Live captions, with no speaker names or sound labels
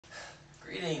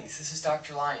Greetings, this is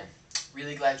Dr. Lyon.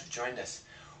 Really glad you joined us.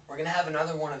 We're going to have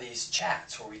another one of these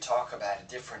chats where we talk about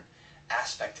a different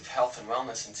aspect of health and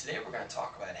wellness, and today we're going to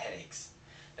talk about headaches.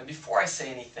 Now before I say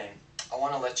anything, I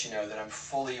want to let you know that I'm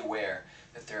fully aware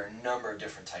that there are a number of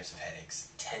different types of headaches.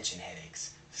 Tension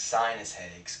headaches, sinus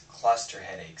headaches, cluster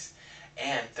headaches,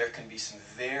 and there can be some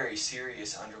very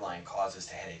serious underlying causes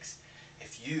to headaches.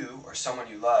 If you or someone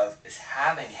you love is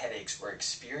having headaches or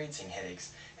experiencing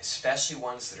headaches, especially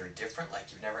ones that are different like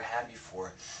you've never had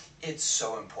before, it's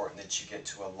so important that you get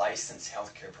to a licensed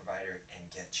healthcare provider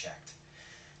and get checked.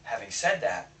 Having said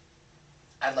that,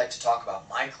 I'd like to talk about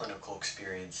my clinical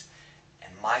experience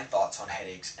and my thoughts on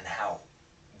headaches and how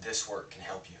this work can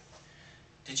help you.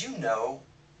 Did you know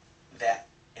that,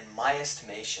 in my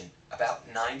estimation, about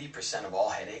 90% of all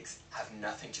headaches have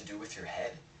nothing to do with your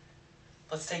head?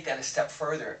 Let's take that a step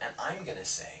further, and I'm going to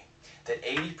say that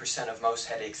 80% of most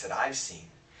headaches that I've seen,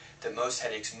 that most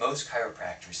headaches most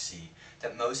chiropractors see,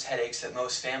 that most headaches that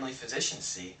most family physicians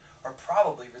see, are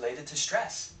probably related to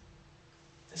stress.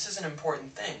 This is an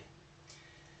important thing.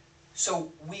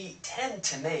 So we tend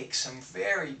to make some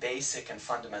very basic and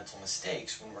fundamental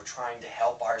mistakes when we're trying to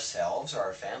help ourselves or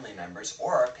our family members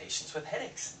or our patients with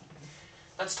headaches.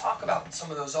 Let's talk about what some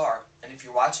of those are, and if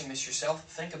you're watching this yourself,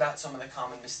 think about some of the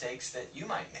common mistakes that you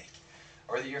might make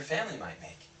or that your family might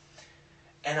make.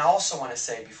 And I also want to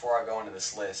say, before I go into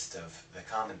this list of the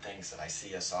common things that I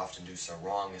see us often do so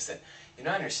wrong, is that I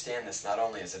understand this not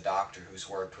only as a doctor who's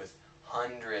worked with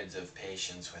hundreds of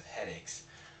patients with headaches,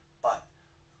 but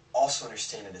also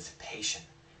understand it as a patient,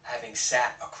 having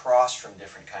sat across from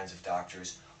different kinds of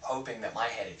doctors, hoping that my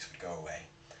headaches would go away.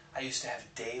 I used to have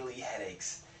daily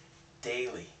headaches,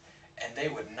 daily, and they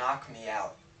would knock me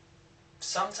out.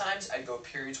 Sometimes I'd go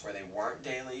periods where they weren't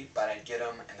daily, but I'd get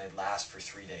them and they'd last for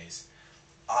 3 days.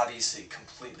 Obviously,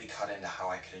 completely cut into how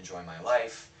I could enjoy my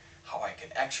life, how I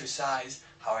could exercise,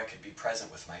 how I could be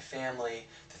present with my family,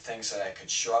 the things that I could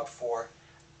show up for.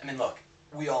 I mean, look,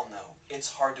 we all know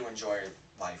it's hard to enjoy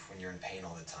life when you're in pain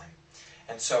all the time.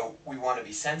 And so we want to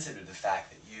be sensitive to the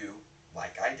fact that you,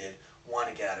 like I did, want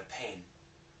to get out of pain.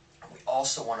 And we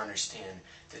also want to understand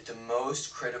that the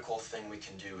most critical thing we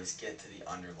can do is get to the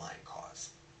underlying cause.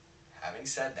 Having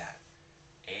said that,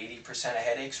 80% of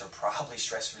headaches are probably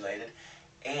stress-related,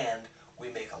 and we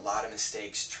make a lot of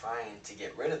mistakes trying to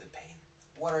get rid of the pain.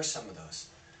 What are some of those?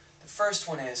 The first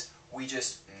one is we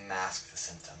just mask the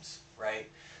symptoms, right?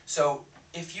 So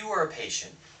if you were a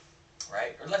patient,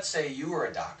 right, or let's say you were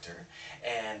a doctor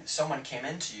and someone came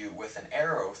into you with an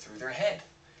arrow through their head,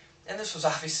 and this was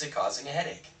obviously causing a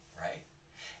headache, right?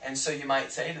 And so you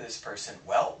might say to this person,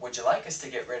 well, would you like us to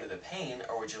get rid of the pain,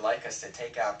 or would you like us to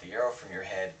take out the arrow from your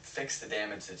head, fix the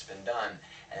damage that's been done,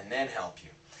 and then help you?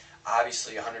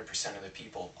 Obviously, 100% of the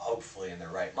people, hopefully in their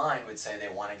right mind, would say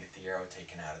they want to get the arrow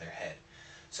taken out of their head.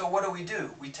 So what do?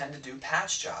 We tend to do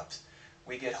patch jobs.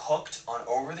 We get hooked on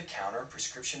over-the-counter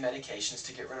prescription medications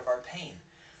to get rid of our pain.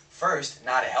 First,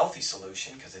 not a healthy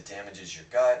solution because it damages your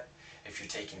gut. If you're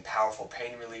taking powerful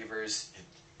pain relievers, it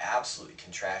absolutely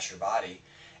can trash your body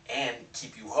and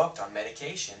keep you hooked on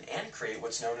medication and create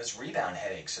what's known as rebound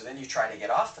headaches. So then you try to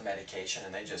get off the medication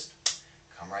and they just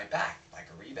come right back like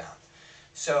a rebound.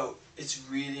 So it's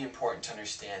really important to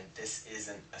understand this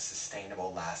isn't a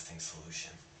sustainable, lasting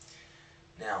solution.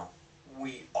 Now,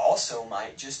 we also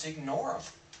might just ignore them.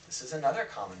 This is another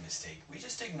common mistake. We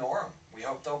just ignore them. We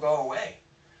hope they'll go away.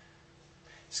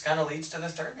 This kind of leads to the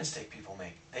third mistake people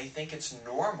make. They think it's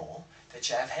normal that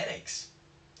you have headaches.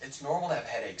 It's normal to have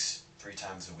headaches 3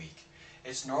 times a week.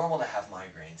 It's normal to have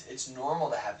migraines. It's normal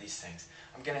to have these things.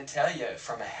 I'm going to tell you,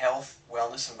 from a health,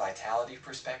 wellness, and vitality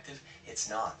perspective, it's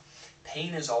not.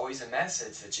 Pain is always a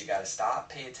message that you got to stop,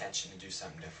 pay attention, and do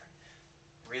something different.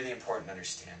 Really important to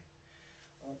understand.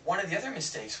 One of the other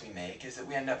mistakes we make is that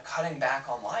we end up cutting back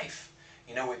on life.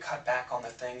 We cut back on the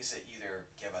things that either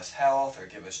give us health or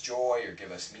give us joy or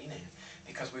give us meaning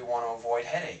because we want to avoid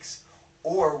headaches.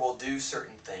 Or we'll do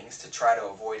certain things to try to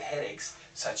avoid headaches,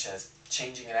 such as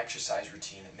changing an exercise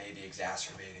routine that may be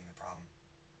exacerbating the problem.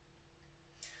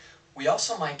 We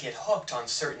also might get hooked on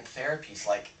certain therapies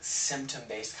like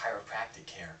symptom-based chiropractic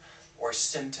care, or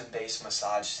symptom-based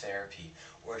massage therapy,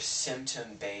 or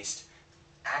symptom-based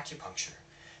acupuncture.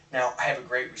 Now, I have a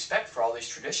great respect for all these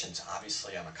traditions.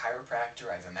 Obviously, I'm a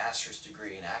chiropractor, I have a master's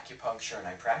degree in acupuncture, and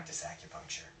I practice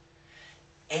acupuncture.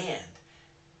 And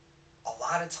a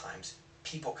lot of times,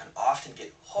 people can often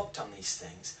get hooked on these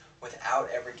things without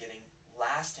ever getting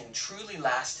truly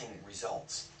lasting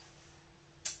results.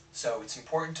 So it's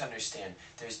important to understand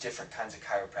there's different kinds of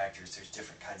chiropractors, there's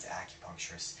different kinds of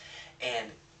acupuncturists,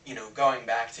 and going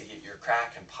back to get your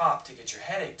crack and pop to get your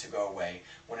headache to go away,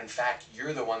 when in fact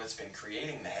you're the one that's been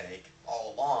creating the headache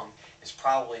all along, is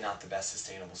probably not the best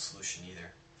sustainable solution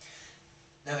either.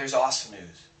 Now there's awesome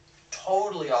news.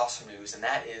 Totally awesome news, and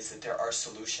that is that there are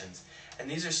solutions. And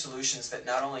these are solutions that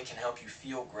not only can help you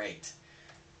feel great,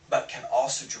 but can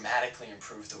also dramatically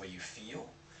improve the way you feel,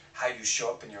 how you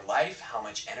show up in your life, how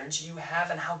much energy you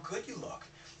have, and how good you look.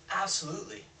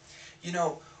 Absolutely.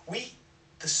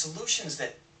 The solutions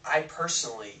that I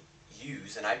personally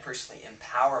use and I personally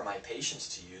empower my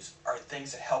patients to use are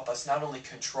things that help us not only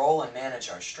control and manage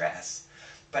our stress,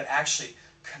 but actually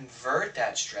convert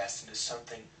that stress into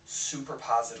something super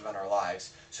positive in our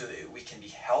lives so that we can be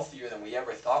healthier than we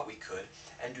ever thought we could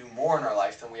and do more in our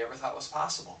life than we ever thought was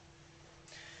possible.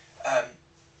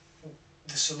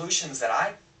 The solutions that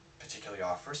I particularly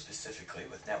offer, specifically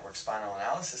with network spinal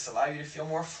analysis, allow you to feel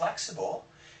more flexible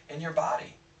in your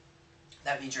body.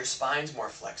 That means your spine's more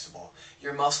flexible,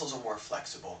 your muscles are more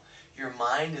flexible, your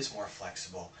mind is more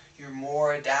flexible, you're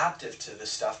more adaptive to the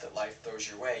stuff that life throws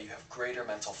your way, you have greater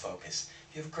mental focus,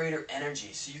 you have greater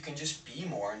energy, so you can just be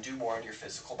more and do more in your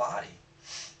physical body.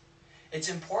 It's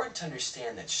important to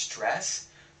understand that stress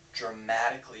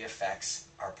dramatically affects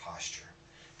our posture.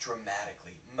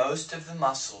 Dramatically. Most of the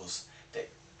muscles that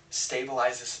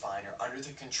stabilize the spine are under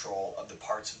the control of the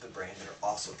parts of the brain that are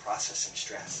also processing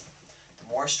stress. The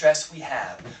more stress we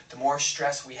have, the more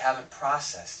stress we haven't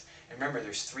processed. And remember,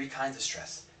 there's 3 kinds of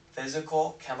stress: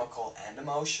 physical, chemical, and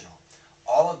emotional.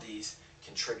 All of these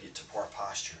contribute to poor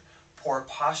posture. Poor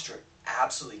posture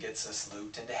absolutely gets us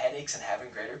looped into headaches and having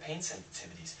greater pain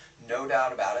sensitivities. No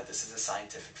doubt about it, this is a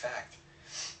scientific fact.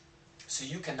 So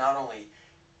you can not only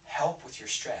help with your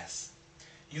stress,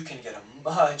 you can get a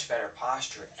much better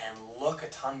posture and look a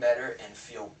ton better and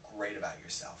feel great about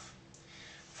yourself.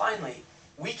 Finally,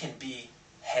 we can be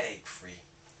headache-free.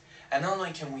 And not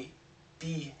only can we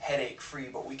be headache-free,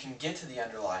 but we can get to the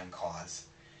underlying cause,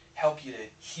 help you to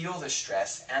heal the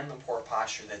stress and the poor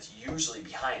posture that's usually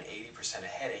behind 80% of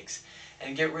headaches,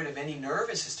 and get rid of any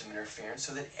nervous system interference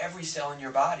so that every cell in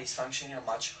your body is functioning at a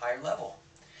much higher level.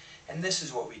 And this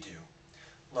is what we do.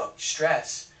 Look,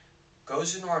 stress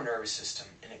goes into our nervous system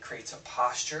and it creates a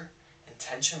posture and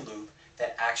tension loop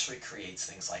that actually creates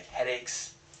things like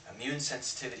headaches, immune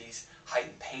sensitivities,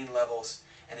 heightened pain levels,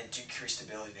 and a decreased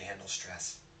ability to handle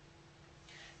stress.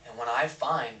 And when I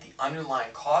find the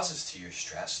underlying causes to your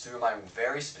stress through my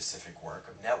very specific work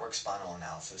of network spinal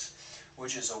analysis,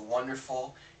 which is a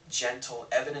wonderful, gentle,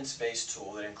 evidence-based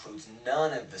tool that includes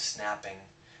none of the snapping,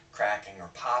 cracking, or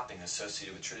popping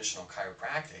associated with traditional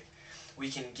chiropractic, we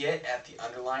can get at the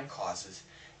underlying causes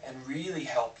and really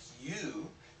help you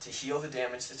to heal the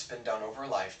damage that's been done over a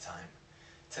lifetime,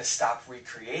 to stop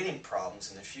recreating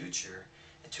problems in the future,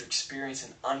 and to experience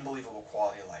an unbelievable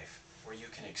quality of life where you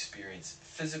can experience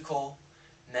physical,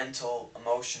 mental,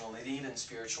 emotional, and even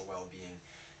spiritual well-being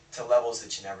to levels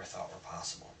that you never thought were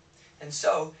possible. And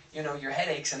so, your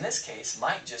headaches in this case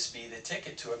might just be the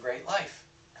ticket to a great life.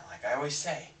 And like I always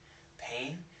say,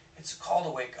 pain, it's a call to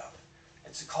wake up.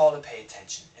 It's a call to pay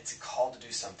attention. It's a call to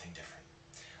do something different.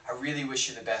 I really wish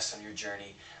you the best on your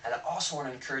journey, and I also want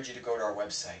to encourage you to go to our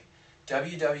website,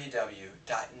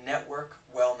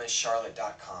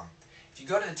 www.networkwellnesscharlotte.com. If you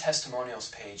go to the testimonials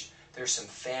page, there's some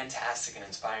fantastic and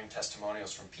inspiring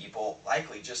testimonials from people,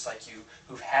 likely just like you,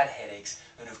 who've had headaches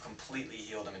and who've completely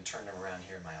healed them and turned them around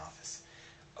here in my office.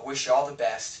 I wish you all the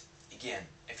best. Again,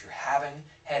 if you're having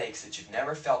headaches that you've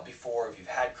never felt before, if you've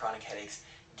had chronic headaches,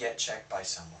 get checked by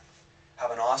someone.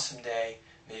 Have an awesome day.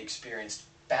 May you experience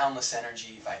boundless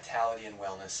energy, vitality, and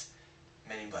wellness.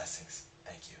 Many blessings.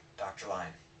 Thank you. Dr.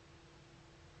 Lyon.